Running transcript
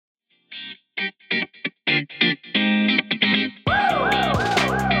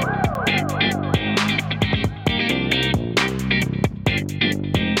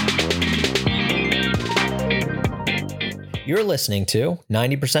You're listening to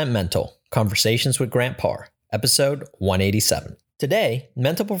 90% Mental, Conversations with Grant Parr, episode 187. Today,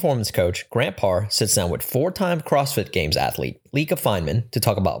 mental performance coach Grant Parr sits down with four-time CrossFit Games athlete Lika Feynman to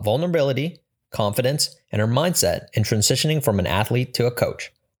talk about vulnerability, confidence, and her mindset in transitioning from an athlete to a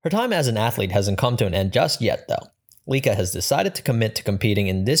coach. Her time as an athlete hasn't come to an end just yet, though. Lika has decided to commit to competing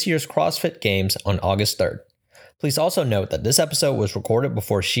in this year's CrossFit Games on August 3rd. Please also note that this episode was recorded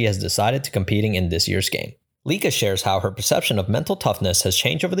before she has decided to competing in this year's game. Lika shares how her perception of mental toughness has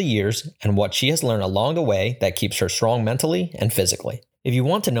changed over the years and what she has learned along the way that keeps her strong mentally and physically. If you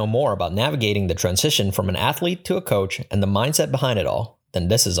want to know more about navigating the transition from an athlete to a coach and the mindset behind it all, then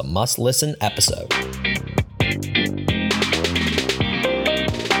this is a must-listen episode.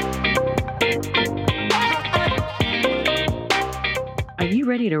 Are you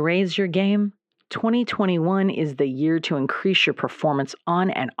ready to raise your game? 2021 is the year to increase your performance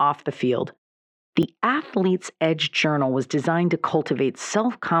on and off the field. The Athlete's Edge Journal was designed to cultivate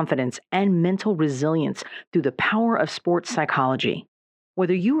self-confidence and mental resilience through the power of sports psychology.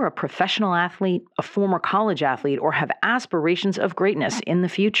 Whether you are a professional athlete, a former college athlete, or have aspirations of greatness in the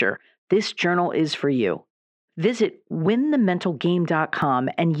future, this journal is for you. Visit winthementalgame.com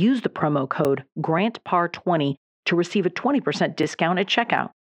and use the promo code GRANTPAR20 to receive a 20% discount at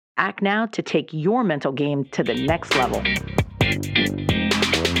checkout. Act now to take your mental game to the next level.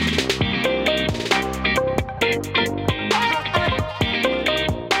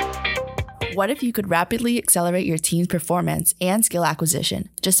 What if you could rapidly accelerate your team's performance and skill acquisition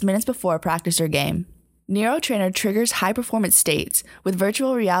just minutes before a practice or game? NeuroTrainer triggers high-performance states with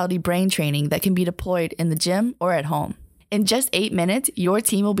virtual reality brain training that can be deployed in the gym or at home. In just 8 minutes, your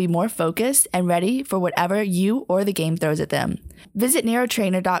team will be more focused and ready for whatever you or the game throws at them. Visit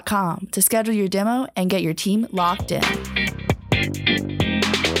neurotrainer.com to schedule your demo and get your team locked in.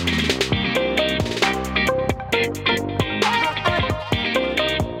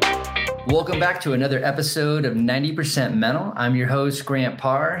 Welcome back to another episode of 90% Mental. I'm your host, Grant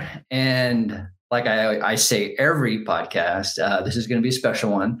Parr. And like I say every podcast, this is going to be a special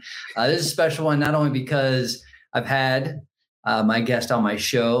one. This is a special one not only because I've had my guest on my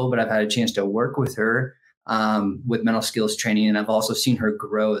show, but I've had a chance to work with her with mental skills training. And I've also seen her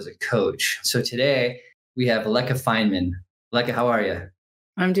grow as a coach. So today we have Lika Feynman. Lika, how are you?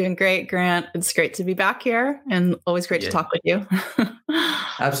 I'm doing great, Grant. It's great to be back here and always great to talk with you.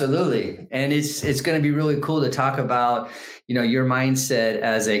 Absolutely. And it's going to be really cool to talk about, your mindset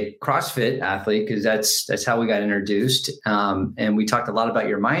as a CrossFit athlete, because that's how we got introduced. And we talked a lot about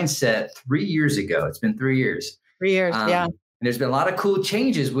your mindset 3 years ago. It's been 3 years. 3 years. Yeah. And there's been a lot of cool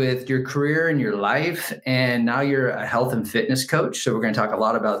changes with your career and your life. And now you're a health and fitness coach. So we're going to talk a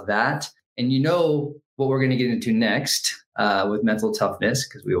lot about that. And what we're going to get into next with mental toughness,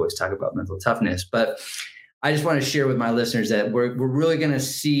 because we always talk about mental toughness. But I just want to share with my listeners that we're really going to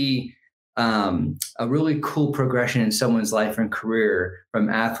see a really cool progression in someone's life and career from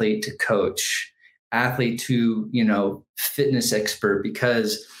athlete to coach, athlete to, fitness expert,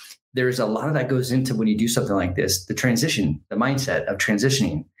 because there's a lot of that goes into when you do something like this, the transition, the mindset of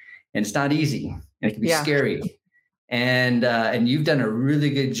transitioning. And it's not easy and it can be scary. And you've done a really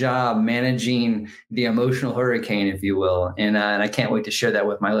good job managing the emotional hurricane, if you will. And I can't wait to share that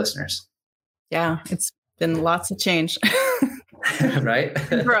with my listeners. Yeah, it's been lots of change. Right?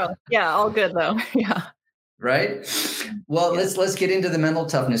 Bro. Yeah, all good though. Yeah. Right. Well, let's get into the mental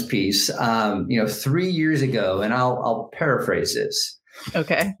toughness piece. 3 years ago, and I'll paraphrase this.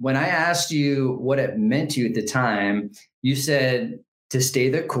 Okay. When I asked you what it meant to you at the time, you said to stay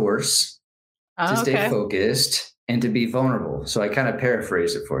the course, to stay focused, and to be vulnerable. So I kind of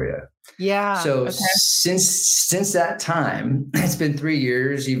paraphrased it for you. Yeah. So since that time, it's been 3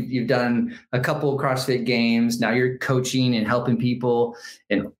 years. You've done a couple of CrossFit Games. Now you're coaching and helping people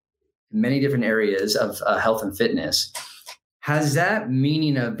in many different areas of health and fitness. Has that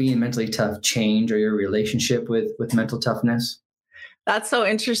meaning of being mentally tough changed, or your relationship with mental toughness? That's so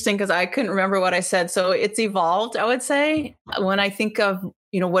interesting because I couldn't remember what I said. So it's evolved, I would say. When I think of,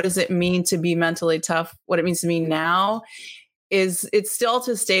 what does it mean to be mentally tough? What it means to me now is it's still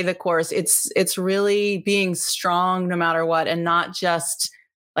to stay the course. It's really being strong no matter what, and not just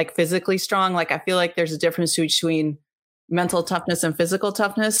like physically strong. Like I feel like there's a difference between mental toughness and physical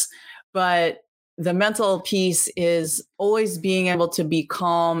toughness, but the mental piece is always being able to be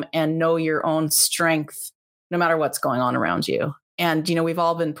calm and know your own strength no matter what's going on around you. And, we've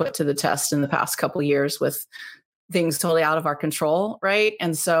all been put to the test in the past couple of years with things totally out of our control. Right.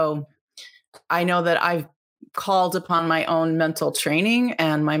 And so I know that I've called upon my own mental training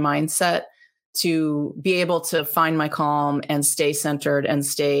and my mindset to be able to find my calm and stay centered and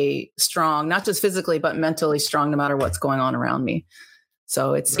stay strong, not just physically, but mentally strong, no matter what's going on around me.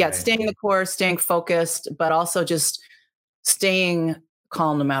 So it's, Right. staying the course, staying focused, but also just staying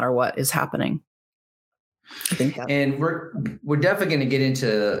calm no matter what is happening. I think that. And we're definitely going to get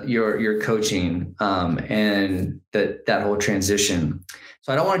into your coaching and that whole transition.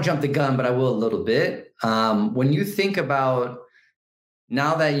 So I don't want to jump the gun, but I will a little bit. When you think about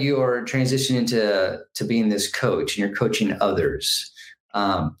now that you're transitioning to being this coach and you're coaching others,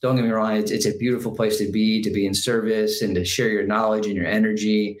 don't get me wrong, it's a beautiful place to be in service and to share your knowledge and your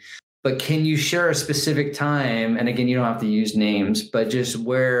energy. But can you share a specific time? And again, you don't have to use names, but just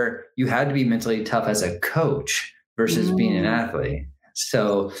where you had to be mentally tough as a coach versus being an athlete.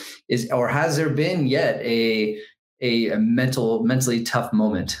 So has there been yet a mentally tough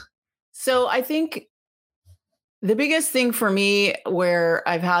moment? So I think the biggest thing for me where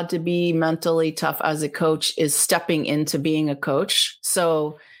I've had to be mentally tough as a coach is stepping into being a coach.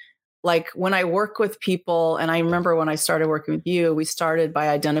 So like when I work with people, and I remember when I started working with you, we started by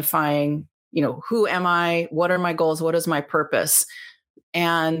identifying, who am I? What are my goals? What is my purpose?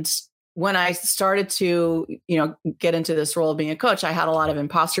 And when I started to, get into this role of being a coach, I had a lot of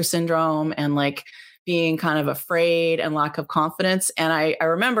imposter syndrome and like being kind of afraid and lack of confidence. And I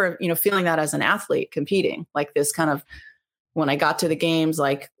remember, feeling that as an athlete competing, like this kind of, when I got to the games,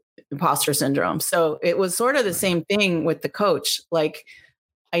 like imposter syndrome. So it was sort of the same thing with the coach. Like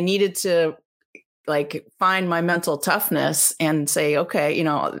I needed to like find my mental toughness and say, okay,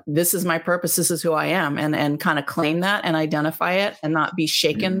 this is my purpose. This is who I am, and kind of claim that and identify it and not be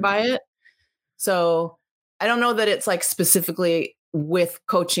shaken by it. So I don't know that it's like specifically with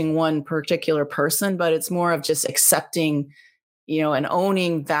coaching one particular person, but it's more of just accepting, and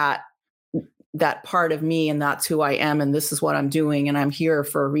owning that part of me, and that's who I am, and this is what I'm doing, and I'm here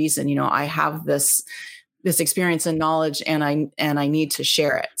for a reason. I have this experience and knowledge, and I need to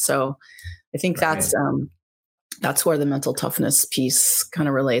share it. So I think that's where the mental toughness piece kind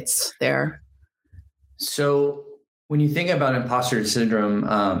of relates there. So when you think about imposter syndrome,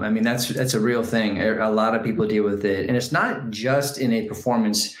 that's a real thing. A lot of people deal with it, and it's not just in a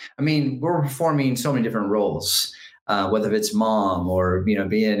performance. We're performing so many different roles, whether it's mom or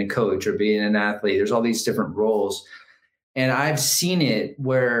being a coach or being an athlete. There's all these different roles, and I've seen it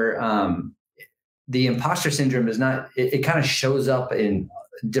where the imposter syndrome is not. It kind of shows up in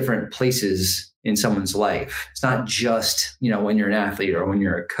different places in someone's life. It's not just when you're an athlete or when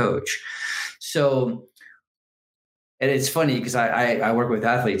you're a coach. So. And it's funny because I work with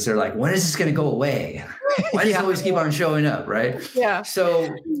athletes. They're like, when is this going to go away? Why does it always keep on showing up? Right. Yeah.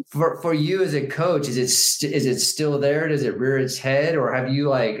 So for you as a coach, is it still there? Does it rear its head, or have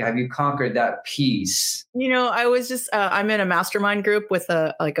you conquered that piece? I was just, I'm in a mastermind group with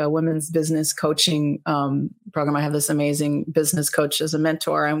a women's business coaching program. I have this amazing business coach as a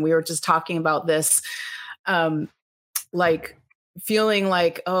mentor. And we were just talking about this, like feeling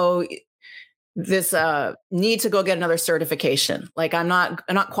like, this need to go get another certification. Like I'm not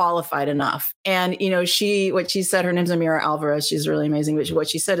qualified enough. And, what she said, her name's Amira Alvarez. She's really amazing. But what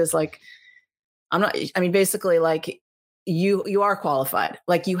she said is like, basically like you are qualified.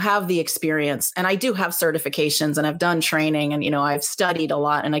 Like you have the experience, and I do have certifications, and I've done training, and, I've studied a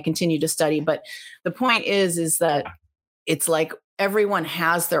lot, and I continue to study. But the point is that it's like everyone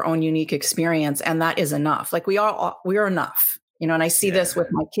has their own unique experience, and that is enough. Like we are enough. And I see this with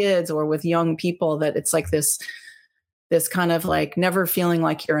my kids or with young people, that it's like this kind of like never feeling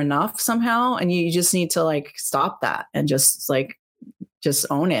like you're enough somehow. And you just need to like stop that and just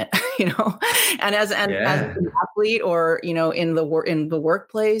own it, and as an athlete or, in the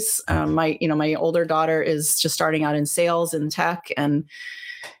workplace, my older daughter is just starting out in sales and tech. And,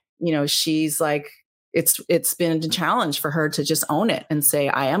 she's like, it's been a challenge for her to just own it and say,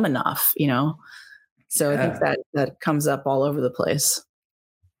 I am enough, So I think that comes up all over the place.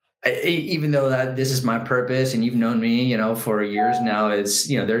 Even though that this is my purpose, and you've known me, for years now, it's,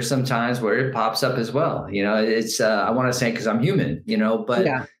 there's some times where it pops up as well. It's, I want to say, cause I'm human, but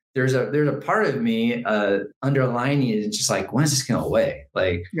there's a part of me underlining it. It's just like, when is this going away?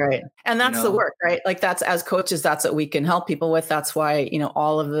 Like, right. And that's the work, right? Like that's, as coaches, that's what we can help people with. That's why,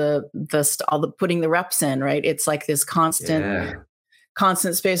 all of all the putting the reps in, right? It's like this constant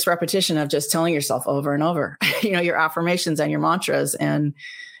spaced repetition of just telling yourself over and over, your affirmations and your mantras, and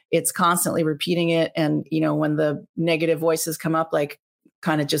it's constantly repeating it. And, when the negative voices come up, like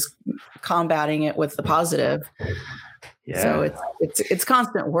kind of just combating it with the positive. Yeah. So it's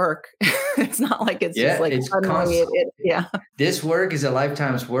constant work. It's not like it's just like, This work is a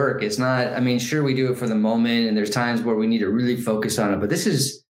lifetime's work. It's not, sure, we do it for the moment, and there's times where we need to really focus on it, but this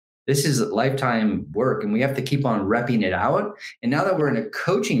is this is lifetime work and we have to keep on repping it out. And now that we're in a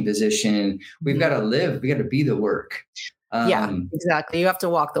coaching position, we've got to be the work. Yeah, exactly. You have to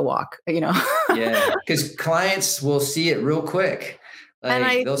walk the walk, Yeah. Because clients will see it real quick.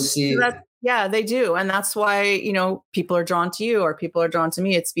 They'll see that. Yeah, they do. And that's why, people are drawn to you or people are drawn to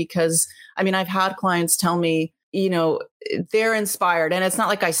me. It's because, I've had clients tell me, they're inspired. And it's not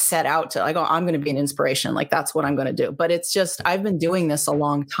like I set out to like, oh, I'm going to be an inspiration. Like that's what I'm going to do. But it's just, I've been doing this a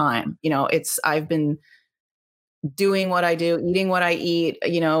long time. I've been doing what I do, eating what I eat,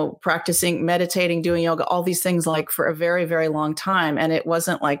 practicing, meditating, doing yoga, all these things like for a very, very long time. And it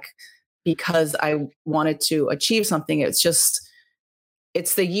wasn't like because I wanted to achieve something.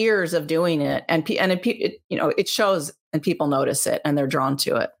 It's the years of doing it. And it shows and people notice it and they're drawn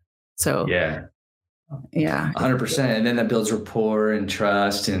to it. So yeah. 100%. And then that builds rapport and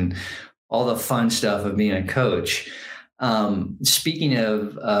trust and all the fun stuff of being a coach. Speaking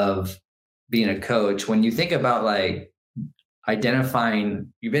of being a coach, when you think about like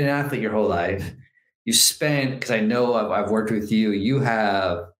identifying, you've been an athlete your whole life, you spent, because I know I've worked with you,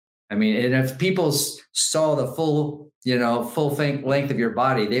 and if people saw the full length of your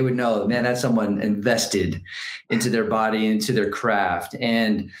body, they would know, man, that's someone invested into their body, into their craft.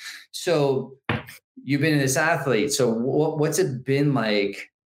 And so you've been this athlete. So what's it been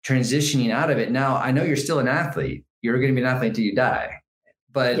like transitioning out of it? Now, I know you're still an athlete. You're going to be an athlete until you die.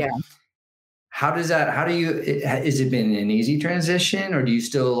 But has it been an easy transition, or do you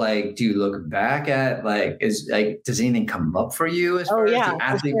still do you look back at does anything come up for you as far as the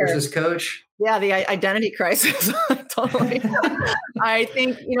athlete versus coach? Yeah, the identity crisis. Totally. I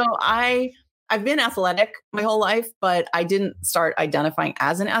think, I've been athletic my whole life, but I didn't start identifying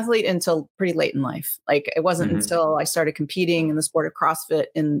as an athlete until pretty late in life. Like it wasn't until I started competing in the sport of CrossFit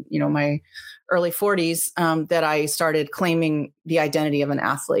in, my early 40s that I started claiming the identity of an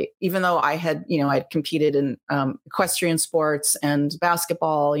athlete, even though I had, I'd competed in equestrian sports and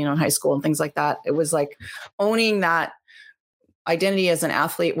basketball, in high school and things like that. It was like owning that identity as an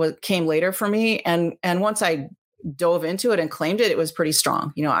athlete came later for me. And once I dove into it and claimed it, it was pretty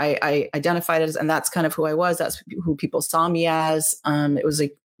strong. I identified it as, and that's kind of who I was. That's who people saw me as. It was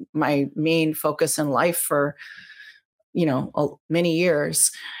like my main focus in life for, many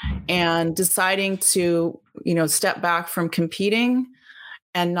years, and deciding to, step back from competing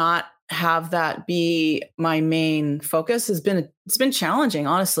and not have that be my main focus it's been challenging,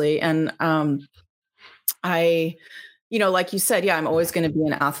 honestly. And, like you said, I'm always going to be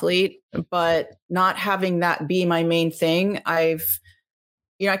an athlete, but not having that be my main thing. I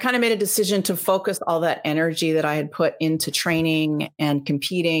kind of made a decision to focus all that energy that I had put into training and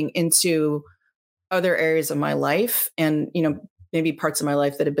competing into other areas of my life. And, maybe parts of my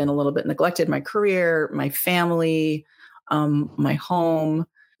life that have been a little bit neglected, my career, my family, my home.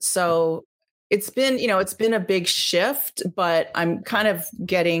 So it's been a big shift, but I'm kind of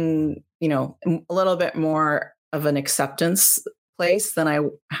getting, a little bit more of an acceptance place than I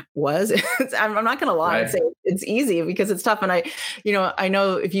was. I'm not going to lie and say it's easy, because it's tough. And I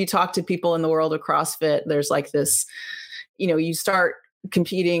know if you talk to people in the world of CrossFit, there's like this, you start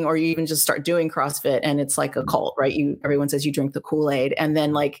competing or you even just start doing CrossFit and it's like a cult, right? Everyone says you drink the Kool-Aid, and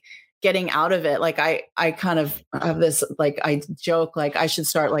then like getting out of it. Like I kind of have this, like, I joke, like I should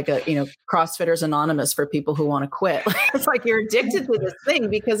start like a, CrossFitters Anonymous for people who want to quit. It's like, you're addicted to this thing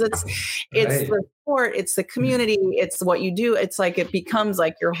because it's the sport, it's the community, it's what you do. It's like, it becomes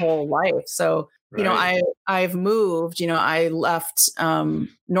like your whole life. So, I've moved, I left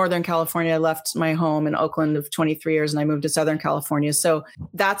Northern California. I left my home in Oakland of 23 years and I moved to Southern California. So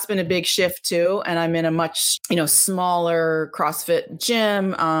that's been a big shift too. And I'm in a much, smaller CrossFit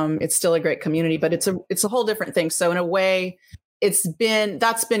gym. It's still a great community, but it's a whole different thing. So in a way,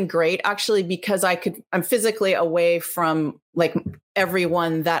 that's been great actually, because I'm physically away from like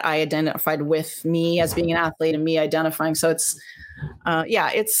everyone that I identified with me as being an athlete and me identifying. So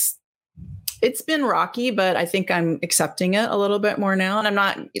it's been rocky, but I think I'm accepting it a little bit more now. And I'm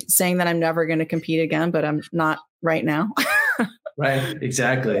not saying that I'm never going to compete again, but I'm not right now. Right.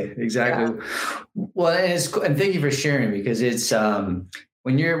 Exactly. Yeah. Well, and thank you for sharing, because it's, you're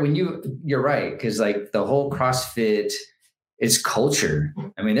right. Cause like the whole CrossFit is culture.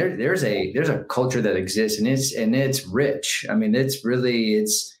 I mean, there's a culture that exists and it's rich. I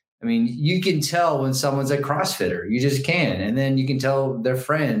mean, you can tell when someone's a CrossFitter, you just can. And then you can tell their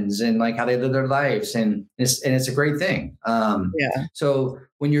friends and like how they live their lives. And it's a great thing. So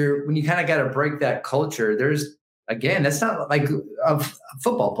when you kind of got to break that culture, that's not like a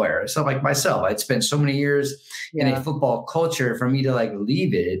football player. It's not like myself. I'd spent so many years in a football culture. For me to like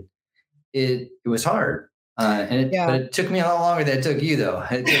leave it was hard. But it took me a lot longer than it took you, though.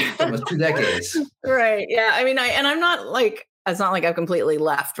 It took almost 2 decades. Right. Yeah. I mean, I'm not like, it's not like I've completely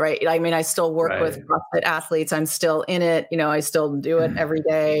left, right? I mean, I still work with CrossFit athletes. I'm still in it. I still do it every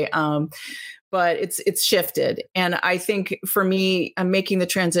day. But it's shifted. And I think for me, I'm making the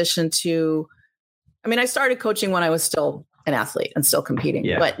transition to, I started coaching when I was still an athlete and still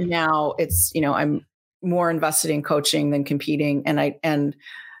competing, but now it's, I'm more invested in coaching than competing. And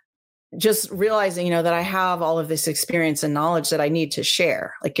just realizing, that I have all of this experience and knowledge that I need to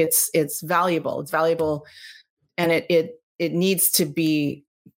share. Like it's valuable. It's valuable. And it needs to be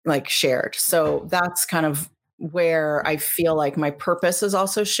like shared. So that's kind of where I feel like my purpose has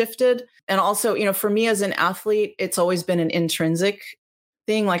also shifted. And also, for me as an athlete, it's always been an intrinsic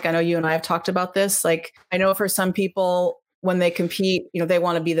thing. Like I know you and I have talked about this. Like I know for some people, when they compete, they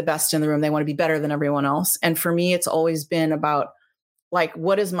want to be the best in the room. They want to be better than everyone else. And for me, it's always been about like,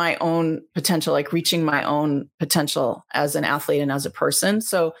 what is my own potential, like reaching my own potential as an athlete and as a person.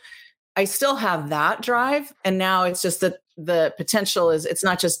 So I still have that drive. And now it's just that the potential is, it's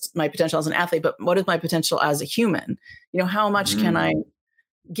not just my potential as an athlete, but what is my potential as a human? How much can I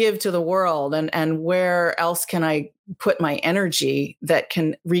give to the world, and where else can I put my energy that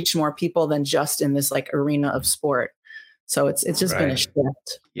can reach more people than just in this like arena of sport? So it's just been a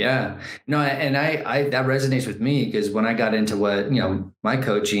shift. Yeah, no, and I that resonates with me because when I got into what, my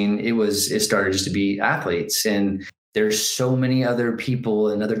coaching, it started just to be athletes, and there's so many other people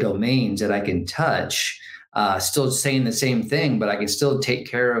and other domains that I can touch, still saying the same thing, but I can still take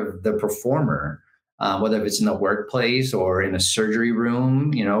care of the performer, whether it's in the workplace or in a surgery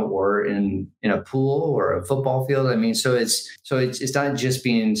room, or in a pool or a football field. So it's not just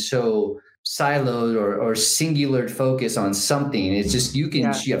being so siloed or singular focus on something. It's just you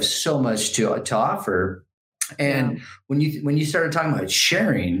have so much to offer. And when you started talking about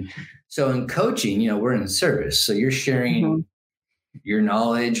sharing, so in coaching, we're in service. So you're sharing your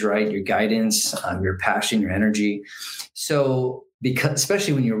knowledge, right? Your guidance, your passion, your energy. So because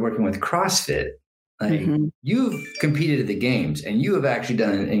especially when you're working with CrossFit, like you've competed at the games and you have actually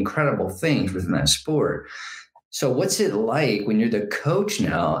done incredible things within that sport. So what's it like when you're the coach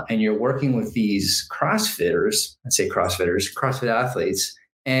now and you're working with these CrossFit athletes,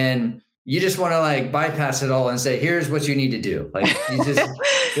 and you just want to like bypass it all and say, here's what you need to do. Like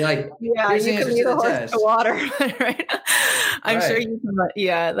you're like, you can lead a horse to water, right? I'm sure you can,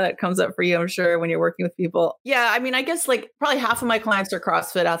 that comes up for you, I'm sure, when you're working with people. Yeah. I guess like probably half of my clients are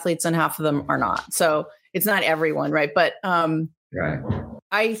CrossFit athletes and half of them are not. So it's not everyone. Right. But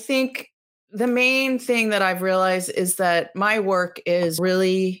I think the main thing that I've realized is that my work is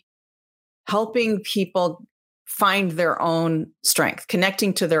really helping people find their own strength,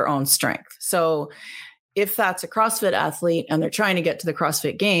 connecting to their own strength. So if that's a CrossFit athlete and they're trying to get to the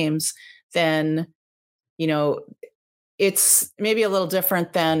CrossFit Games, then, it's maybe a little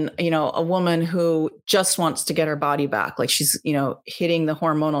different than, a woman who just wants to get her body back. Like she's, hitting the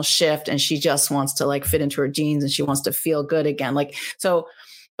hormonal shift and she just wants to like fit into her jeans and she wants to feel good again.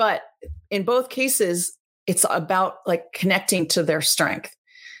 But in both cases, it's about like connecting to their strength.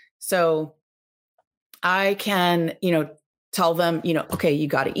 So I can, tell them, okay, you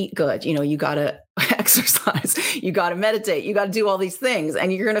got to eat good, you got to exercise, you got to meditate, you got to do all these things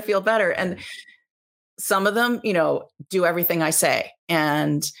and you're going to feel better. And some of them, do everything I say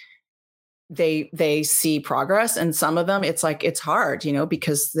and they see progress. And some of them, it's like, it's hard,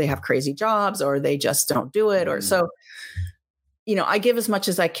 because they have crazy jobs or they just don't do it. Or so, I give as much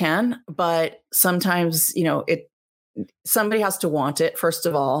as I can, but sometimes, somebody has to want it. First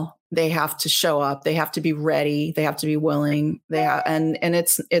of all, they have to show up, they have to be ready, they have to be willing, and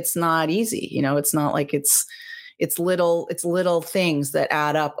it's not easy. It's not like it's little things that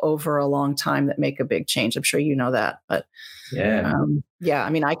add up over a long time that make a big change. I'm sure you know that, but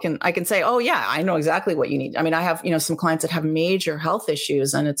I can say, oh yeah, I know exactly what you need. I have, some clients that have major health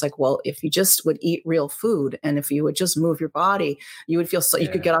issues and it's like, well, if you just would eat real food and if you would just move your body, you would feel you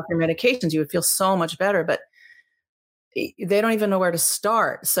could get off your medications, you would feel so much better, but they don't even know where to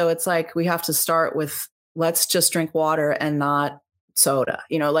start. So it's like, we have to start with, let's just drink water and not soda,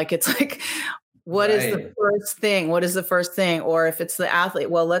 it's like, what is the first thing? What is the first thing? Or if it's the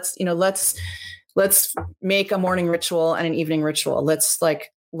athlete, well, let's make a morning ritual and an evening ritual. Let's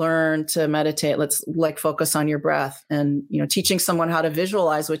like learn to meditate. Let's like focus on your breath and, teaching someone how to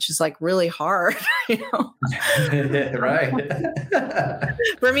visualize, which is like really hard, Right.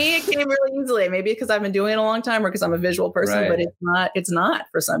 For me, it came really easily, maybe because I've been doing it a long time or because I'm a visual person, but it's not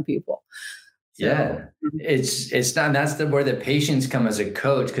for some people. So. Yeah, it's not, that's where the patience come as a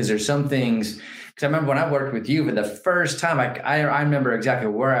coach. Cause there's some things, I remember when I worked with you for the first time, I remember exactly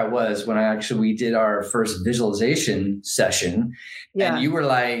where I was when we did our first visualization session. Yeah. And you were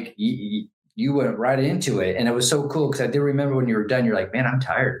like, you went right into it. And it was so cool because I did remember when you were done, you're like, man, I'm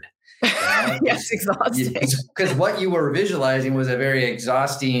tired. You know? Yes, exhausting. Because what you were visualizing was a very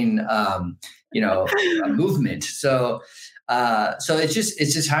exhausting, movement. So it's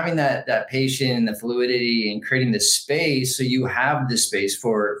just having that patience and the fluidity and creating the space so you have the space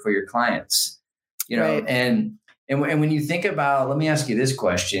for your clients, right. And when you think about, let me ask you this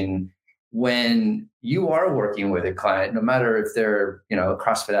question. When you are working with a client, no matter if they're, a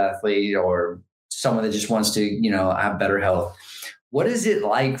CrossFit athlete or someone that just wants to, have better health, what is it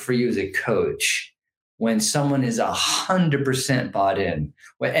like for you as a coach when someone is 100% bought in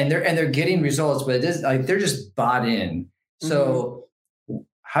and they're getting results, but it is like, they're just bought in. So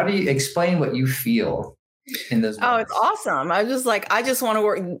how do you explain what you feel in those moments? Oh, it's awesome. I just want to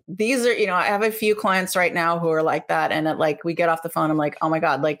work. These are, I have a few clients right now who are like that. And we get off the phone, I'm like, oh my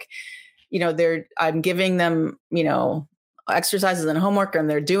God, I'm giving them, exercises and homework and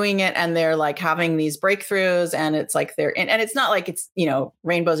they're doing it and they're like having these breakthroughs and it's like and it's not like it's,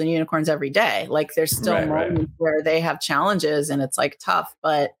 rainbows and unicorns every day. Like there's still moments where they have challenges and it's like tough,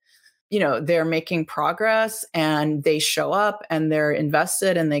 but they're making progress and they show up and they're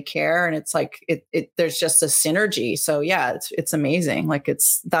invested and they care. And it's like, there's just a synergy. So yeah, it's amazing. Like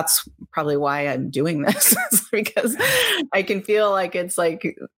that's probably why I'm doing this because I can feel like it's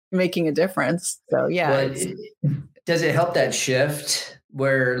like making a difference. So yeah. Does it help that shift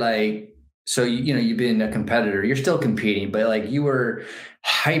where so, you've been a competitor, you're still competing, but you were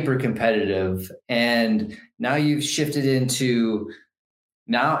hyper competitive and now you've shifted into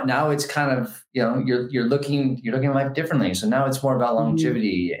now it's kind of, you're looking at life differently. So now it's more about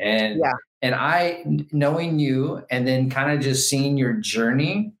longevity and I knowing you and then kind of just seeing your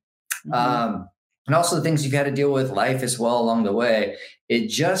journey, and also the things you've had to deal with life as well along the way. It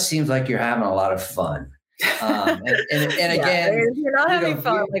just seems like you're having a lot of fun. And again, you're not having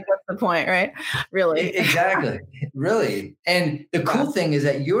fun. Like, what's the point, right? Really? Exactly. Really. And the cool thing is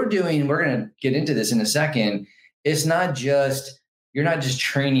that we're going to get into this in a second. You're not just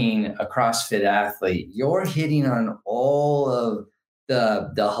training a CrossFit athlete. You're hitting on all of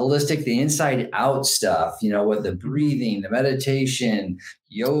the holistic, the inside out stuff, with the breathing, the meditation,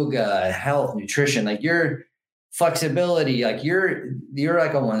 yoga, health, nutrition, your flexibility, you're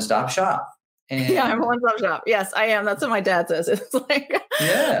like a one-stop shop. And I'm a one-stop shop. Yes, I am. That's what my dad says. It's like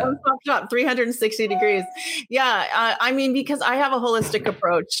one-stop shop, 360 degrees. Yeah. Because I have a holistic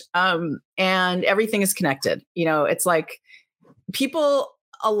approach and everything is connected. It's like people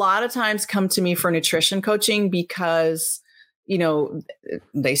a lot of times come to me for nutrition coaching because,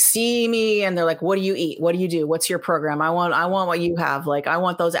 they see me and they're like, what do you eat? What do you do? What's your program? I want what you have. I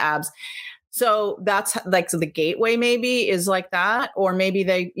want those abs. So that's so the gateway maybe is like that, or maybe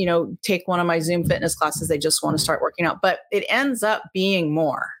they, take one of my Zoom fitness classes. They just want to start working out, but it ends up being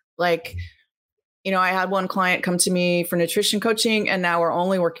more I had one client come to me for nutrition coaching and now we're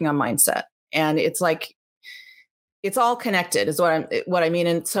only working on mindset. And it's like, it's all connected is what I mean.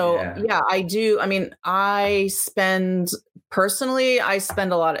 And so, I do. I spend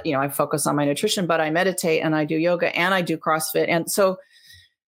a lot of, I focus on my nutrition, but I meditate and I do yoga and I do CrossFit. And so,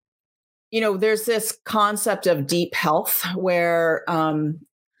 there's this concept of deep health where,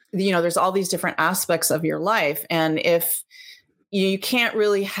 there's all these different aspects of your life. And if you can't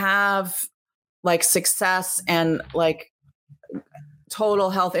really have success and total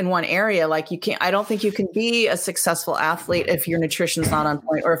health in one area, I don't think you can be a successful athlete if your nutrition's not on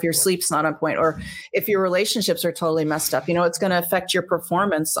point, or if your sleep's not on point, or if your relationships are totally messed up. It's going to affect your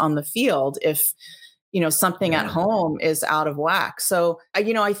performance on the field if, something at home is out of whack. So,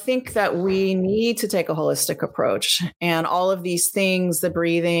 I think that we need to take a holistic approach, and all of these things, the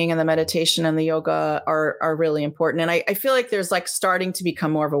breathing and the meditation and the yoga are really important. And I feel like there's starting to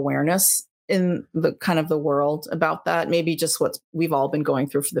become more of awareness in the kind of the world about that. Maybe just what we've all been going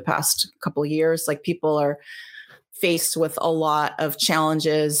through for the past couple of years. People are faced with a lot of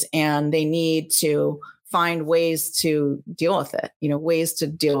challenges and they need to find ways to deal with it, ways to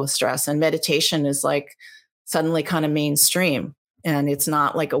deal with stress. And meditation is suddenly kind of mainstream. And it's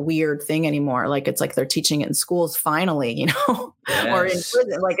not a weird thing anymore. It's they're teaching it in schools finally, Yes. Or in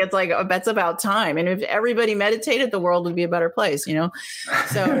prison. That's about time. And if everybody meditated, the world would be a better place, So,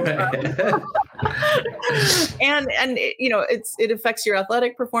 and it affects your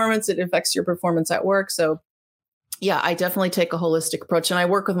athletic performance. It affects your performance at work. So yeah, I definitely take a holistic approach, and I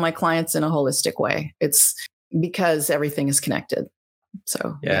work with my clients in a holistic way. It's because everything is connected.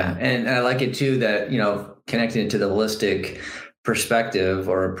 So, yeah. And I like it too, that, connecting it to the holistic perspective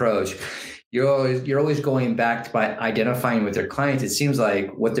or approach. you're always going back to by identifying with their clients. It seems like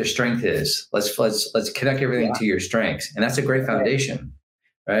what their strength is. Let's connect everything to your strengths, and that's a great foundation,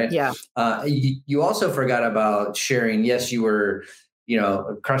 right? Yeah. You also forgot about sharing. Yes, you were, a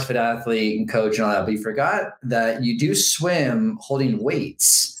CrossFit athlete and coach and all that, but you forgot that you do swim holding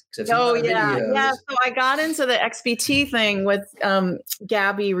weights. Oh yeah. Yeah. So I got into the XPT thing with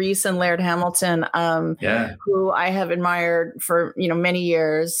Gabby Reese and Laird Hamilton, who I have admired for, many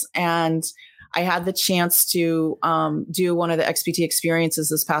years. And I had the chance to do one of the XPT experiences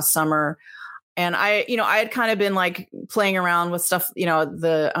this past summer. And I had kind of been like playing around with stuff,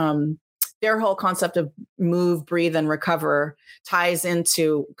 their whole concept of move, breathe, and recover ties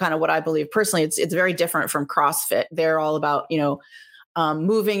into kind of what I believe personally. It's very different from CrossFit. They're all about,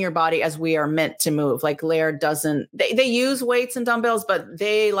 moving your body as we are meant to move. Like Laird doesn't, they use weights and dumbbells, but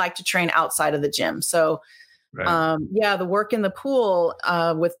they like to train outside of the gym. So the work in the pool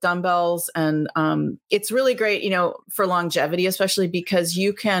with dumbbells and it's really great, for longevity, especially because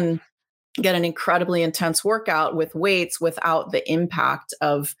you can get an incredibly intense workout with weights without the impact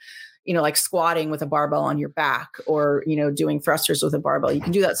of, like squatting with a barbell on your back or, doing thrusters with a barbell. You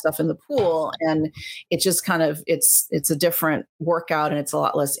can do that stuff in the pool and it just kind of, it's a different workout and it's a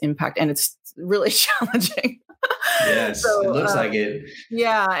lot less impact and it's really challenging. Yes, so, it looks like it.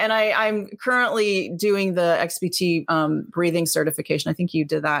 Yeah. And I'm currently doing the XPT breathing certification. I think you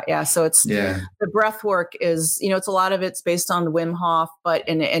did that. Yeah. So it's the breath work is, it's a lot of it's based on Wim Hof, but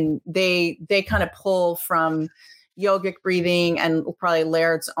and they kind of pull from yogic breathing and probably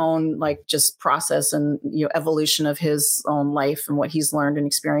Laird's own like just process and evolution of his own life and what he's learned and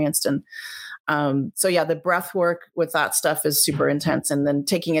experienced. And the breath work with that stuff is super intense. And then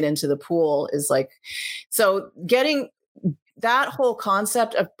taking it into the pool is like, so getting that whole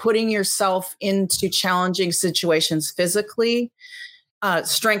concept of putting yourself into challenging situations physically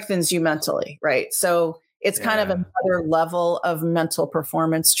strengthens you mentally, right? So it's kind of another level of mental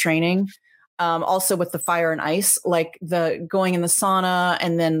performance training. Also with the fire and ice, like the going in the sauna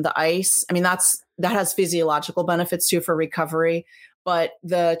and then the ice. I mean, that has physiological benefits too for recovery, but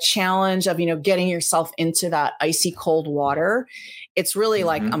the challenge of, getting yourself into that icy cold water, it's really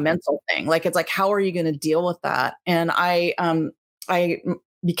like a mental thing. Like, it's like, how are you going to deal with that? And I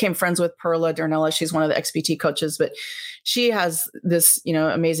became friends with Perla Darnella. She's one of the XPT coaches, but she has this,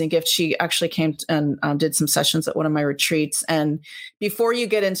 amazing gift. She actually came and did some sessions at one of my retreats. And before you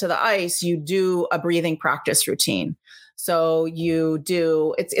get into the ice, you do a breathing practice routine. So you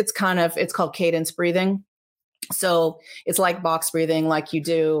do, it's called cadence breathing. So it's like box breathing, like you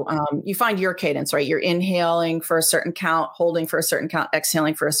do, you find your cadence, right? You're inhaling for a certain count, holding for a certain count,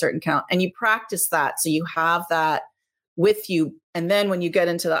 exhaling for a certain count, and you practice that. So you have that with you. And then when you get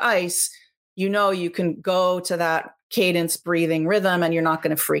into the ice, you can go to that cadence breathing rhythm and you're not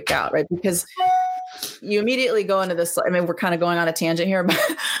going to freak out, right? Because you immediately go into this, I mean, we're kind of going on a tangent here, but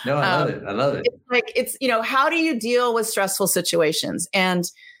no, I love it. It's like, how do you deal with stressful situations? And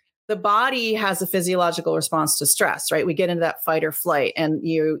the body has a physiological response to stress, right? We get into that fight or flight and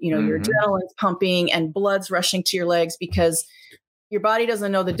your adrenaline's pumping and blood's rushing to your legs because your body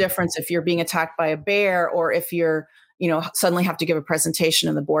doesn't know the difference if you're being attacked by a bear or if you're suddenly have to give a presentation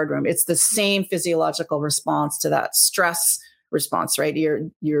in the boardroom. It's the same physiological response to that stress response, right?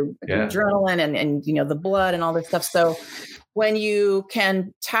 Your adrenaline and the blood and all this stuff. So when you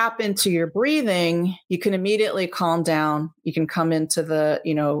can tap into your breathing, you can immediately calm down. You can come into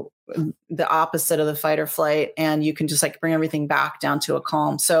the opposite of the fight or flight, and you can just like bring everything back down to a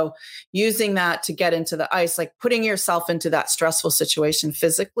calm. So using that to get into the ice, like putting yourself into that stressful situation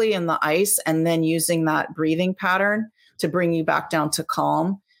physically in the ice, and then using that breathing pattern to bring you back down to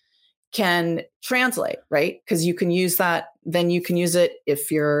calm can translate, right? Because you can use that, then you can use it if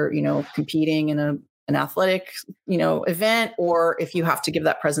you're, competing in an athletic, event, or if you have to give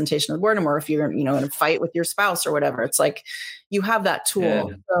that presentation at the boardroom, or if you're, in a fight with your spouse or whatever. It's like you have that tool.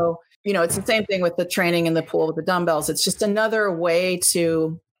 Yeah. So, it's the same thing with the training in the pool with the dumbbells. It's just another way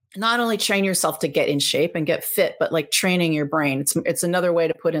to not only train yourself to get in shape and get fit, but like training your brain. It's another way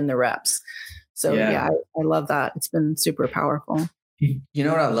to put in the reps. So I love that. It's been super powerful. You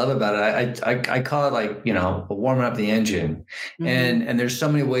know what I love about it? I call it like, warming up the engine. Mm-hmm. And there's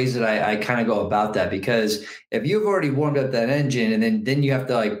so many ways that I kind of go about that, because if you've already warmed up that engine and then you have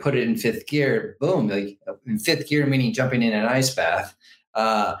to like put it in fifth gear, boom, like in fifth gear, meaning jumping in an ice bath,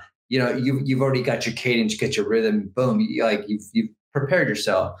 you've already got your cadence, you get your rhythm, boom, you've prepared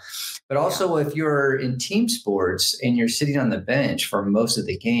yourself. But also if you're in team sports and you're sitting on the bench for most of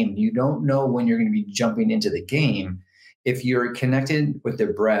the game, you don't know when you're going to be jumping into the game. If you're connected with the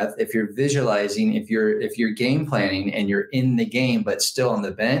breath, if you're visualizing, if you're game planning and you're in the game, but still on the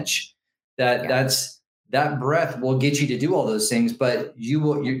bench, that breath will get you to do all those things, but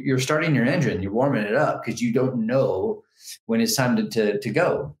you're starting your engine, you're warming it up because you don't know when it's time to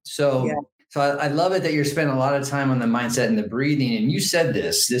go. So I love it that you're spending a lot of time on the mindset and the breathing. And you said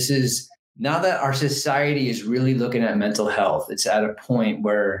this is now that our society is really looking at mental health, it's at a point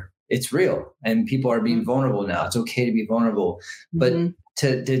where it's real and people are being vulnerable now. It's okay to be vulnerable, but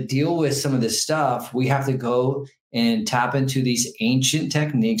to deal with some of this stuff, we have to go and tap into these ancient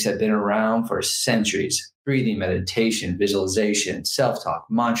techniques that have been around for centuries: breathing, meditation, visualization, self-talk,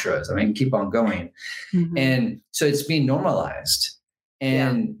 mantras. I mean, keep on going. And so it's being normalized.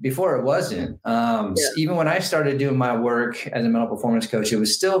 And before it wasn't. Even when I started doing my work as a mental performance coach, it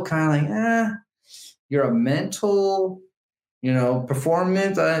was still kind of like, you're a mental,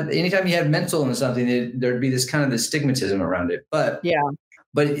 performance. Anytime you have mental in something, there'd be this kind of the stigmatism around it. But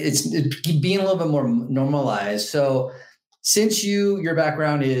it's being a little bit more normalized. So since your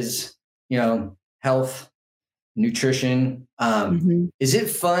background is, health, nutrition, is it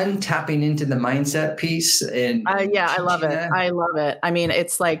fun tapping into the mindset piece? And I love it. I love it. I mean,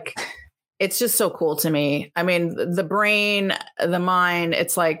 it's like, it's just so cool to me. I mean, the brain, the mind,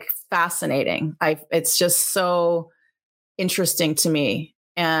 it's like fascinating. It's just so interesting to me,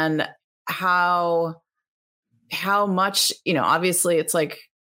 and how much, obviously it's like,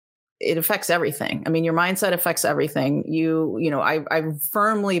 it affects everything. I mean, your mindset affects everything. I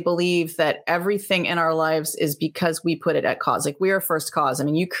firmly believe that everything in our lives is because we put it at cause. Like, we are first cause. I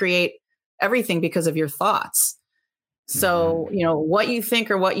mean, you create everything because of your thoughts. So, what you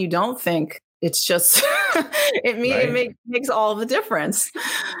think or what you don't think, it's just, it makes all the difference.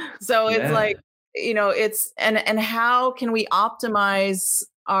 So it's like, it's, and how can we optimize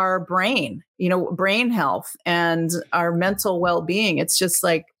our brain, brain health and our mental well-being? It's just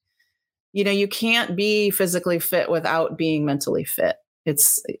like, you can't be physically fit without being mentally fit.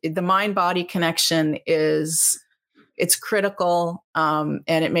 It's the mind-body connection it's critical. And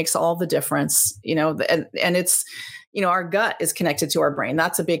it makes all the difference, and it's, our gut is connected to our brain.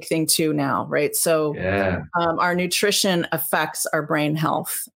 That's a big thing too now. Right. So our nutrition affects our brain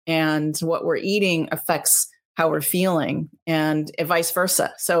health, and what we're eating affects how we're feeling, and vice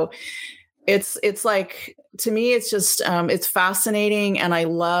versa. So it's like, to me, it's just, it's fascinating. And I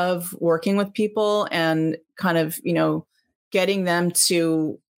love working with people and kind of, getting them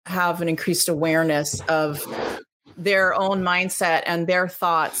to have an increased awareness of their own mindset and their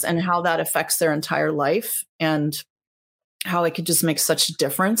thoughts and how that affects their entire life, and how it could just make such a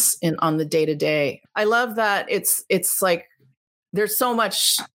difference on the day to day. I love that it's like, there's so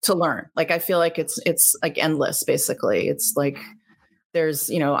much to learn. Like, I feel like it's like endless, basically. It's like, there's,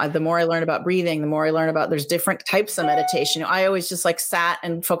 the more I learn about breathing, the more I learn about, there's different types of meditation. I always just like sat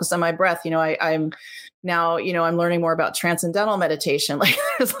and focused on my breath. I'm now, I'm learning more about transcendental meditation. Like,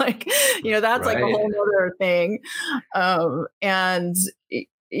 it's like, that's like a whole other thing. And,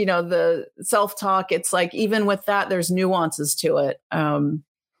 the self-talk, it's like, even with that, there's nuances to it. And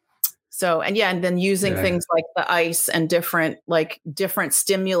then using things like the ice and different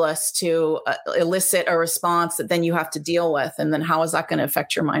stimulus to elicit a response that then you have to deal with. And then how is that going to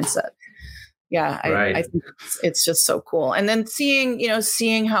affect your mindset? I think it's just so cool. And then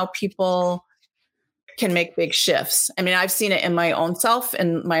seeing how people can make big shifts. I mean, I've seen it in my own self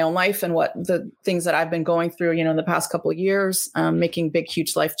and my own life, and what the things that I've been going through, in the past couple of years, making big,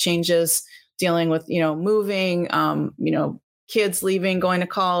 huge life changes, dealing with, moving, kids leaving, going to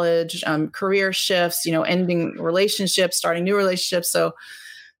college, career shifts, ending relationships, starting new relationships. So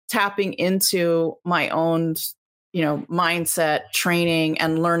tapping into my own, mindset, training,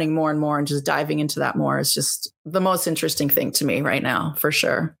 and learning more and more, and just diving into that more is just the most interesting thing to me right now, for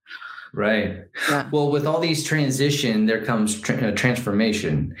sure. Right. Yeah. Well, with all these transition, there comes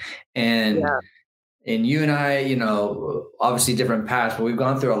transformation, and you and I, obviously different paths, but we've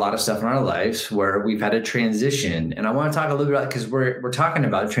gone through a lot of stuff in our lives where we've had a transition. And I want to talk a little bit about, because we're talking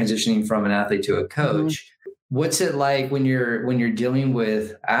about transitioning from an athlete to a coach. What's it like when you're dealing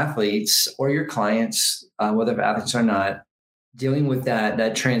with athletes or your clients, whether athletes or not, dealing with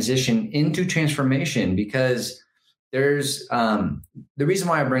that transition into transformation? Because there's the reason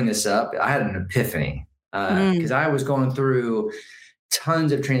why I bring this up, I had an epiphany because I was going through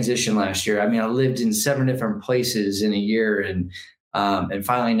tons of transition last year. I mean, I lived in 7 different places in a year, and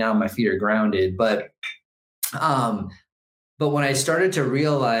finally now my feet are grounded. But when I started to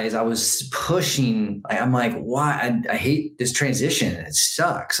realize I was pushing, I'm like, why? I hate this transition. It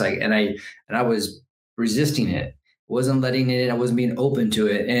sucks. And I was resisting it, wasn't letting it in. I wasn't being open to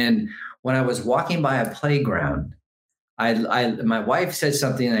it. And when I was walking by a playground, my wife said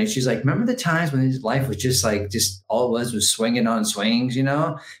something and she's like, remember the times when his life was just all it was swinging on swings,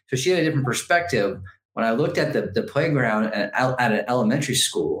 So she had a different perspective. When I looked at the playground at an elementary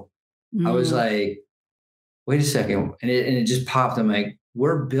school, I was like, wait a second. And it just popped. I'm like,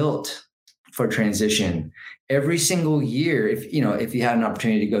 we're built for transition. Every single year, if you had an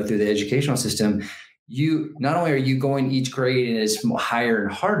opportunity to go through the educational system, you not only are you going each grade and it's higher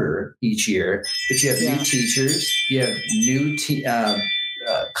and harder each year, but you have new teachers, you have new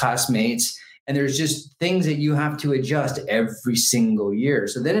classmates, and there's just things that you have to adjust every single year.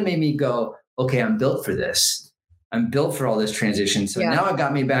 So then it made me go, okay, I'm built for this. I'm built for all this transition. So now it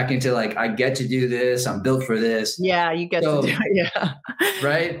got me back into I get to do this. I'm built for this. Yeah, you get to do it. Yeah.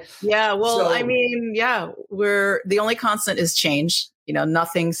 Right? Yeah. Well, we're the only constant is change.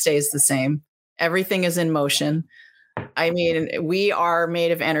 Nothing stays the same. Everything is in motion. I mean, we are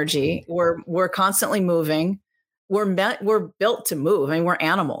made of energy. We're constantly moving. We're built to move. I mean, we're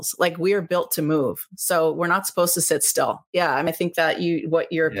animals. We are built to move. So we're not supposed to sit still. Yeah. I mean, I think that what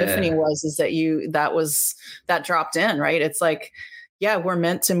your epiphany is that dropped in, right? It's we're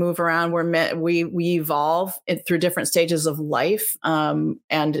meant to move around. We evolve through different stages of life, and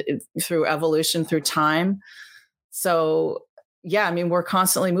through evolution, through time. So yeah, I mean, we're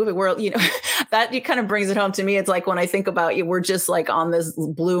constantly moving. That kind of brings it home to me. It's when I think about you, we're just on this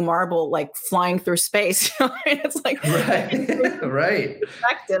blue marble, flying through space. It's right.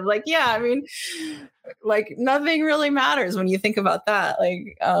 Perspective. I mean, nothing really matters when you think about that.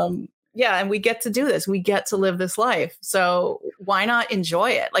 And we get to do this. We get to live this life. So why not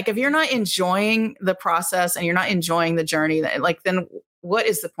enjoy it? If you're not enjoying the process and you're not enjoying the journey, then what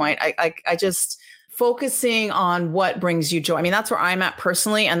is the point? I just focusing on what brings you joy. I mean, that's where I'm at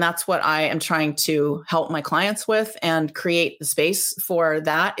personally. And that's what I am trying to help my clients with and create the space for.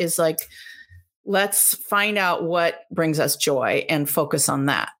 That is let's find out what brings us joy and focus on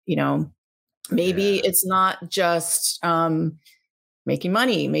that. Maybe it's not just making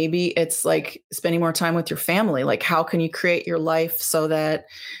money. Maybe it's spending more time with your family. How can you create your life so that,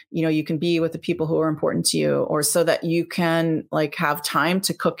 you can be with the people who are important to you, or so that you can have time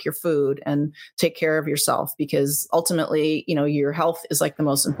to cook your food and take care of yourself, because ultimately, your health is the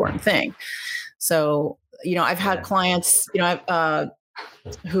most important thing. So, I've had clients, I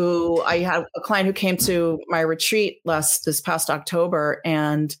had a client who came to my retreat this past October,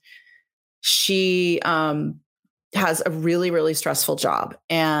 and she, has a really, really stressful job,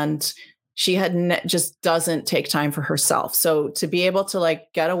 and she just doesn't take time for herself. So to be able to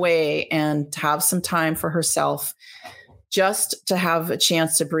get away and have some time for herself, just to have a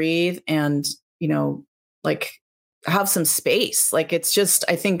chance to breathe and, have some space. It's just,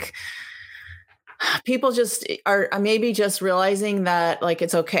 I think people just are maybe just realizing that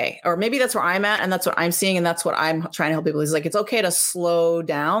it's okay, or maybe that's where I'm at and that's what I'm seeing. And that's what I'm trying to help people is it's okay to slow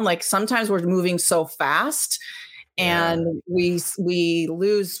down. Sometimes we're moving so fast, and we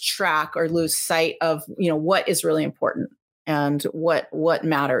lose track or lose sight of, what is really important and what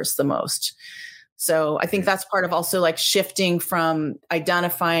matters the most. So I think that's part of also shifting from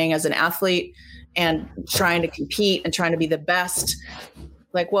identifying as an athlete and trying to compete and trying to be the best.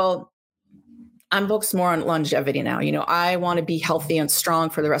 I'm focused more on longevity now. I want to be healthy and strong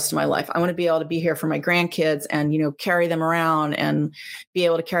for the rest of my life. I want to be able to be here for my grandkids and, carry them around and be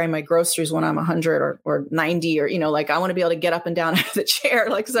able to carry my groceries when I'm 100 or 90 or, I want to be able to get up and down out of the chair.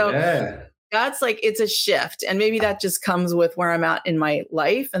 That's it's a shift. And maybe that just comes with where I'm at in my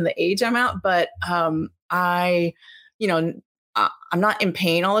life and the age I'm at. But I'm not in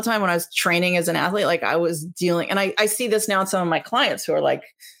pain all the time. When I was training as an athlete, I was dealing, and I see this now in some of my clients who are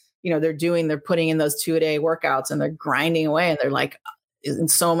they're putting in those 2-a-day workouts and they're grinding away and they're in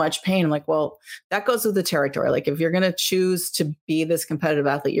so much pain. I'm well, that goes with the territory. If you're going to choose to be this competitive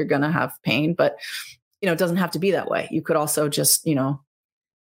athlete, you're going to have pain, but it doesn't have to be that way. You could also just,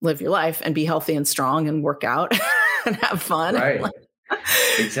 live your life and be healthy and strong and work out and have fun. Right.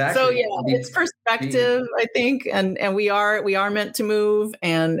 Exactly. So it's perspective, I think. And we are meant to move,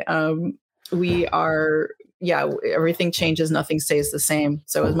 and we are, everything changes. Nothing stays the same.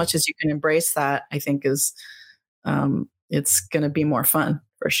 So as much as you can embrace that, I think is, it's going to be more fun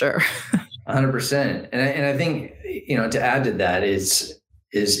for sure. 100%. And I think, to add to that is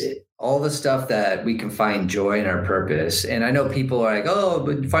all the stuff that we can find joy in our purpose. And I know people are oh,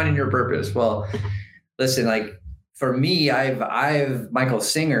 but finding your purpose. Well, listen, for me, Michael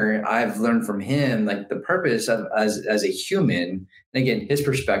Singer, I've learned from him, the purpose of as a human, and again, his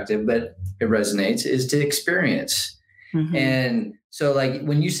perspective, but it resonates, is to experience. Mm-hmm. And so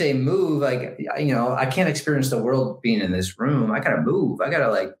when you say move, I can't experience the world being in this room. I gotta move. I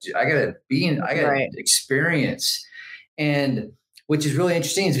gotta experience. And which is really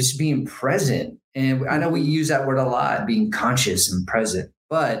interesting is just being present. And I know we use that word a lot, being conscious and present.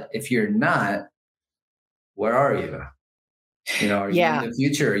 But if you're not, where are you? Are you in the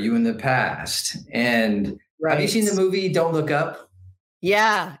future? Are you in the past? And have you seen the movie Don't Look Up?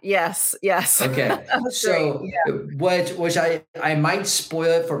 Yeah. Yes. Okay. So which I might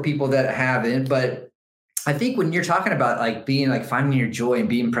spoil it for people that haven't, but I think when you're talking about like being like finding your joy and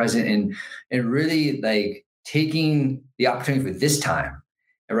being present and really like taking the opportunity for this time,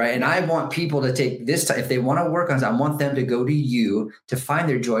 right? And I want people to take this time, if they want to work on this, I want them to go to you to find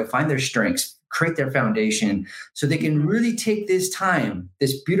their joy, find their strengths, create their foundation so they can really take this time,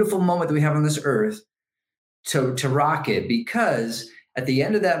 this beautiful moment that we have on this earth to rock it. Because at the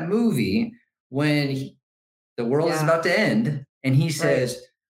end of that movie, when the world is about to end and he says,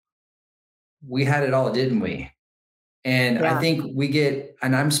 we had it all, didn't we? And I think we get,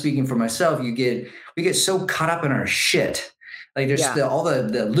 and I'm speaking for myself, we get so caught up in our shit. Like there's all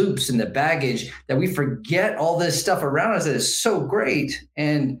the loops and the baggage that we forget all this stuff around us that is so great.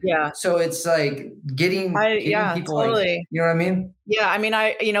 And so it's like getting people, totally. Like, you know what I mean? Yeah. I mean,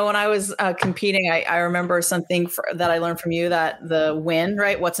 when I was competing, I remember something that I learned from you, that the win,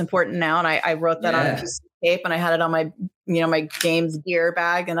 right? What's important now. And I wrote that on a piece of tape and I had it on my, my games gear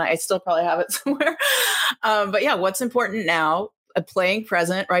bag, and I still probably have it somewhere. But yeah, what's important now, playing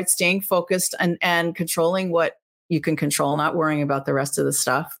present, right? Staying focused and controlling what you can control, not worrying about the rest of the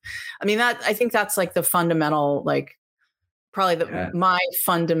stuff. I mean, I think that's like the fundamental, like probably my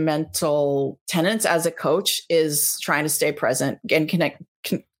fundamental tenets as a coach is trying to stay present and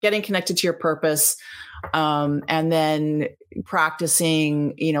getting connected to your purpose. And then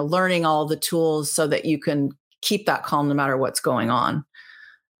practicing, learning all the tools so that you can keep that calm no matter what's going on.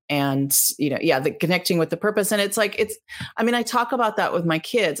 And, the connecting with the purpose. And I talk about that with my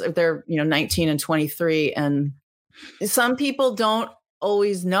kids. They're, 19 and 23. And some people don't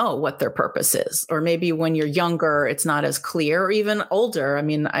always know what their purpose is, or maybe when you're younger, it's not as clear, or even older. I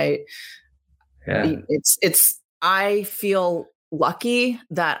mean, I feel lucky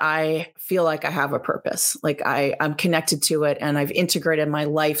that I feel like I have a purpose. Like I'm connected to it, and I've integrated my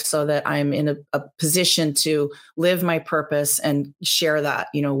life so that I'm in a position to live my purpose and share that,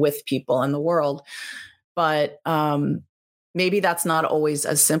 with people in the world. But, maybe that's not always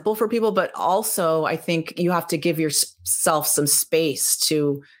as simple for people, but also I think you have to give yourself some space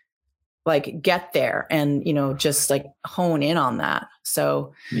to like get there and, just like hone in on that.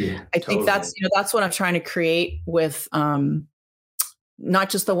 So I think that's what I'm trying to create with, not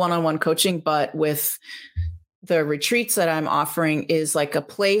just the one-on-one coaching, but with the retreats that I'm offering, is like a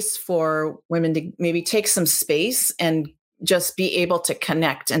place for women to maybe take some space and just be able to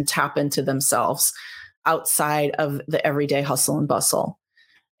connect and tap into themselves outside of the everyday hustle and bustle.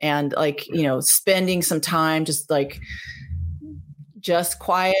 And like, spending some time just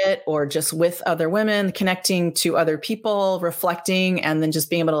quiet or just with other women, connecting to other people, reflecting, and then just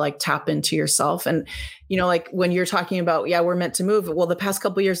being able to like tap into yourself. And, like when you're talking about, we're meant to move. Well, the past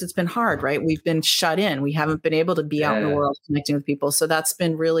couple of years, it's been hard, right? We've been shut in. We haven't been able to be out in the world connecting with people. So that's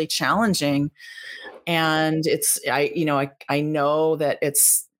been really challenging. And I know that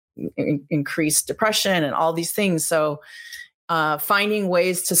it's increased depression and all these things. So finding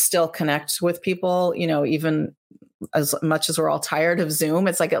ways to still connect with people, even as much as we're all tired of Zoom,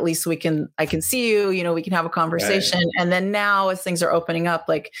 it's like, at least I can see you, we can have a conversation. Right. And then now as things are opening up,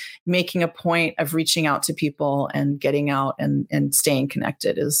 like making a point of reaching out to people and getting out and staying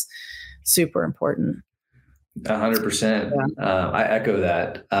connected is super important. 100%. I echo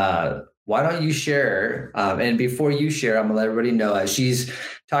that. Why don't you share? And before you share, I'm gonna let everybody know, as she's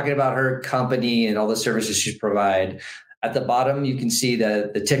talking about her company and all the services she provide. At the bottom, you can see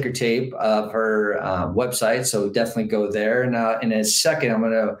the ticker tape of her website. So definitely go there. And in a second, I'm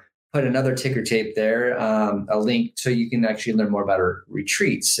going to put another ticker tape there, a link so you can actually learn more about her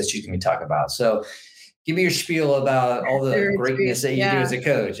retreats that she's going to be talking about. So give me your spiel about all the greatness that you do as a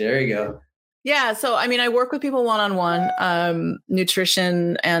coach. There you go. Yeah. So, I work with people one-on-one,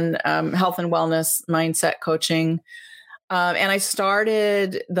 nutrition and health and wellness, mindset coaching. And I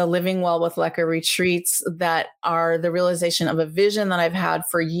started the Living Well with Leka retreats that are the realization of a vision that I've had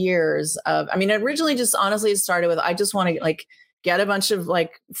for years originally just honestly it started with, I just want to like get a bunch of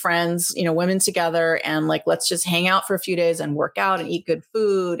like friends, women together and like, let's just hang out for a few days and work out and eat good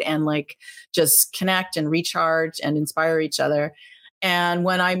food and like just connect and recharge and inspire each other. And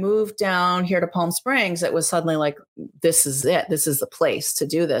when I moved down here to Palm Springs, it was suddenly like, this is it. This is the place to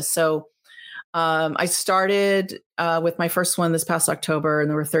do this. So I started with my first one this past October, and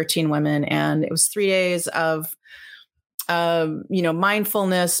there were 13 women, and it was 3 days of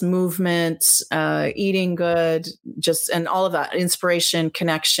mindfulness, movement, eating good, and all of that, inspiration,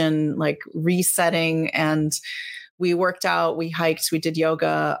 connection, like resetting. And we worked out, we hiked, we did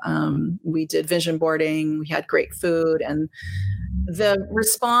yoga, we did vision boarding, we had great food, and the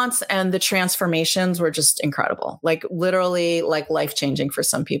response and the transformations were just incredible, like literally like life-changing for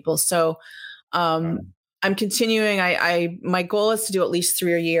some people. So, I'm continuing. My goal is to do at least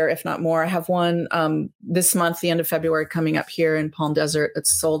 3 a year, if not more. I have one this month, the end of February, coming up here in Palm Desert.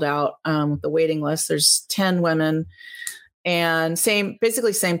 It's sold out with the waiting list. There's 10 women, and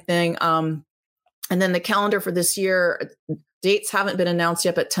basically same thing. And then the calendar for this year, dates haven't been announced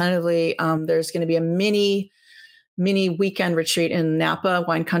yet, but tentatively there's going to be a mini weekend retreat in Napa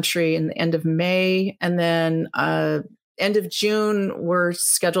wine country in the end of May, and then end of June, we're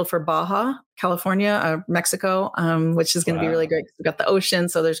scheduled for Baja, California, Mexico, which is going to be really great. We've got the ocean,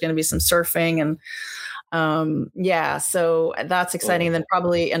 so there's going to be some surfing, and so that's exciting. And then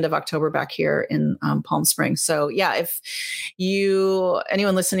probably end of October back here in Palm Springs. So yeah, if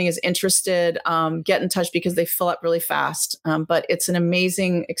anyone listening is interested, get in touch because they fill up really fast. But it's an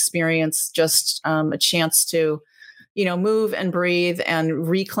amazing experience, just a chance to move and breathe and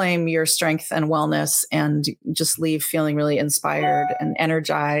reclaim your strength and wellness and just leave feeling really inspired and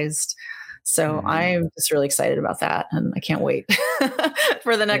energized. So I'm just really excited about that. And I can't wait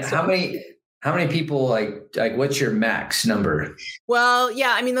for the next one. How many people, like what's your max number? Well,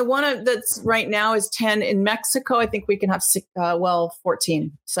 yeah, I mean, the one that's right now is 10 in Mexico. I think we can have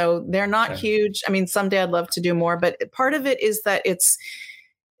 14. So they're not huge. I mean, someday I'd love to do more, but part of it is that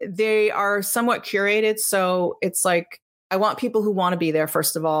they are somewhat curated. So it's like, I want people who want to be there.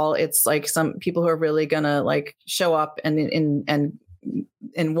 First of all, it's like some people who are really going to like show up and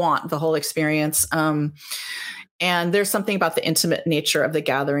want the whole experience. And there's something about the intimate nature of the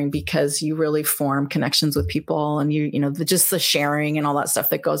gathering because you really form connections with people and just the sharing and all that stuff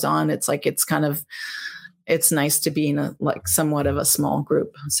that goes on. It's like, it's nice to be in a like somewhat of a small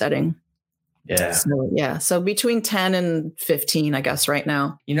group setting. Yeah. So between 10 and 15, I guess right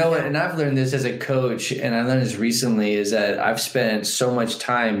now. You know what? And I've learned this as a coach, and I learned this recently, is that I've spent so much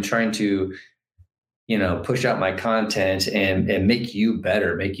time trying to, push out my content and make you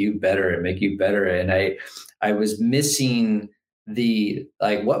better. And I was missing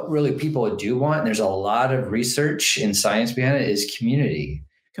what really people do want. And there's a lot of research and science behind it is community.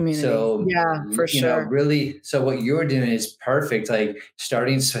 So yeah, for sure. Really. So what you're doing is perfect. Like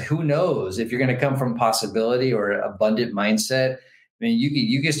starting. So who knows if you're going to come from possibility or abundant mindset? I mean,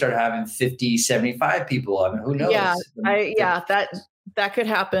 you could start having 50, 75 people. I mean, who knows? Yeah. That could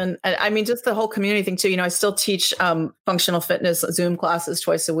happen. I mean, just the whole community thing too. I still teach functional fitness Zoom classes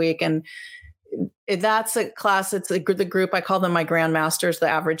twice a week, and that's a class. It's the group. I call them my grandmasters. The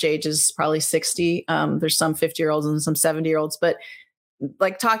average age is probably 60. There's some 50-year-olds and some 70-year-olds, but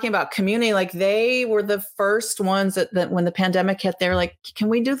like talking about community, like they were the first ones that when the pandemic hit, they're like, can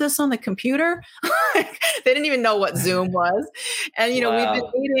we do this on the computer? They didn't even know what Zoom was. And, we've been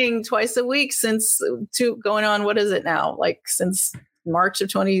meeting twice a week going on, what is it now? Like since March of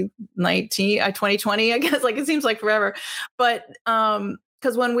 2020, I guess, like it seems like forever. But,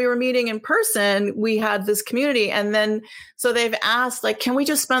 because when we were meeting in person, we had this community. And then, so they've asked, like, can we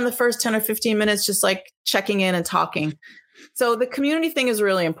just spend the first 10 or 15 minutes just like checking in and talking? So the community thing is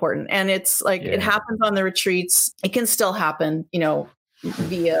really important. And it's like, it happens on the retreats. It can still happen,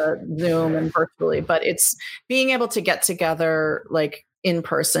 via Zoom and virtually, but it's being able to get together like in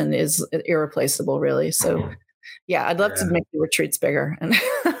person is irreplaceable, really. So yeah, I'd love to make the retreats bigger. And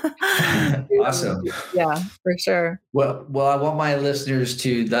awesome. Yeah, for sure. Well, I want my listeners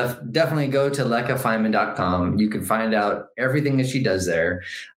to definitely go to lekafeinman.com. You can find out everything that she does there.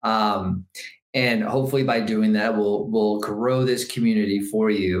 And hopefully by doing that, we'll grow this community for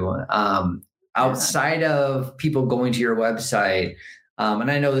you. Outside of people going to your website,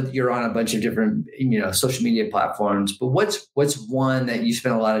 and I know that you're on a bunch of different, social media platforms, but what's one that you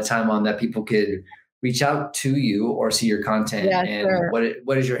spend a lot of time on that people could reach out to you or see your content? Yeah, and sure.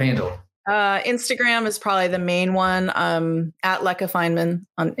 What is your handle? Instagram is probably the main one. At Leka Feinman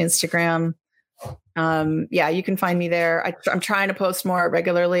on Instagram. You can find me there. I'm trying to post more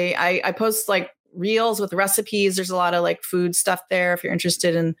regularly. I post like reels with recipes. There's a lot of like food stuff there if you're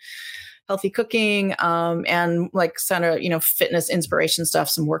interested in healthy cooking, and like fitness inspiration stuff,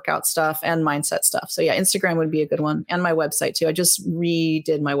 some workout stuff and mindset stuff. So yeah, Instagram would be a good one. And my website too. I just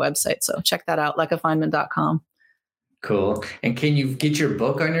redid my website. So check that out, lekafeinman.com. Cool. And can you get your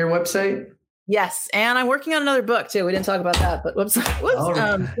book on your website? Yes. And I'm working on another book too. We didn't talk about that, but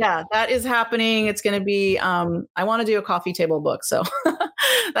that is happening. It's going to be, I want to do a coffee table book. So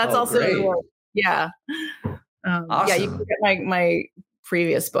that's also, great. yeah. Awesome. Yeah, you can get my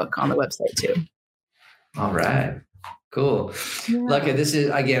previous book on the website too. All right. Cool. Yeah. Lucky, this is,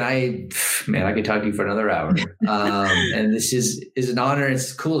 again, I could talk to you for another hour. And this is an honor.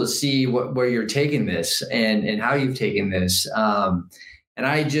 It's cool to see where you're taking this and how you've taken this. And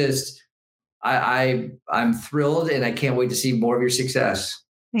I'm thrilled, and I can't wait to see more of your success.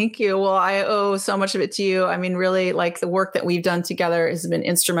 Thank you. Well, I owe so much of it to you. I mean, really, like the work that we've done together has been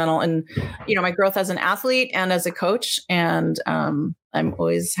instrumental in, my growth as an athlete and as a coach. And I'm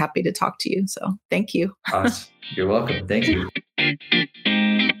always happy to talk to you. So thank you. Awesome. You're welcome. Thank you.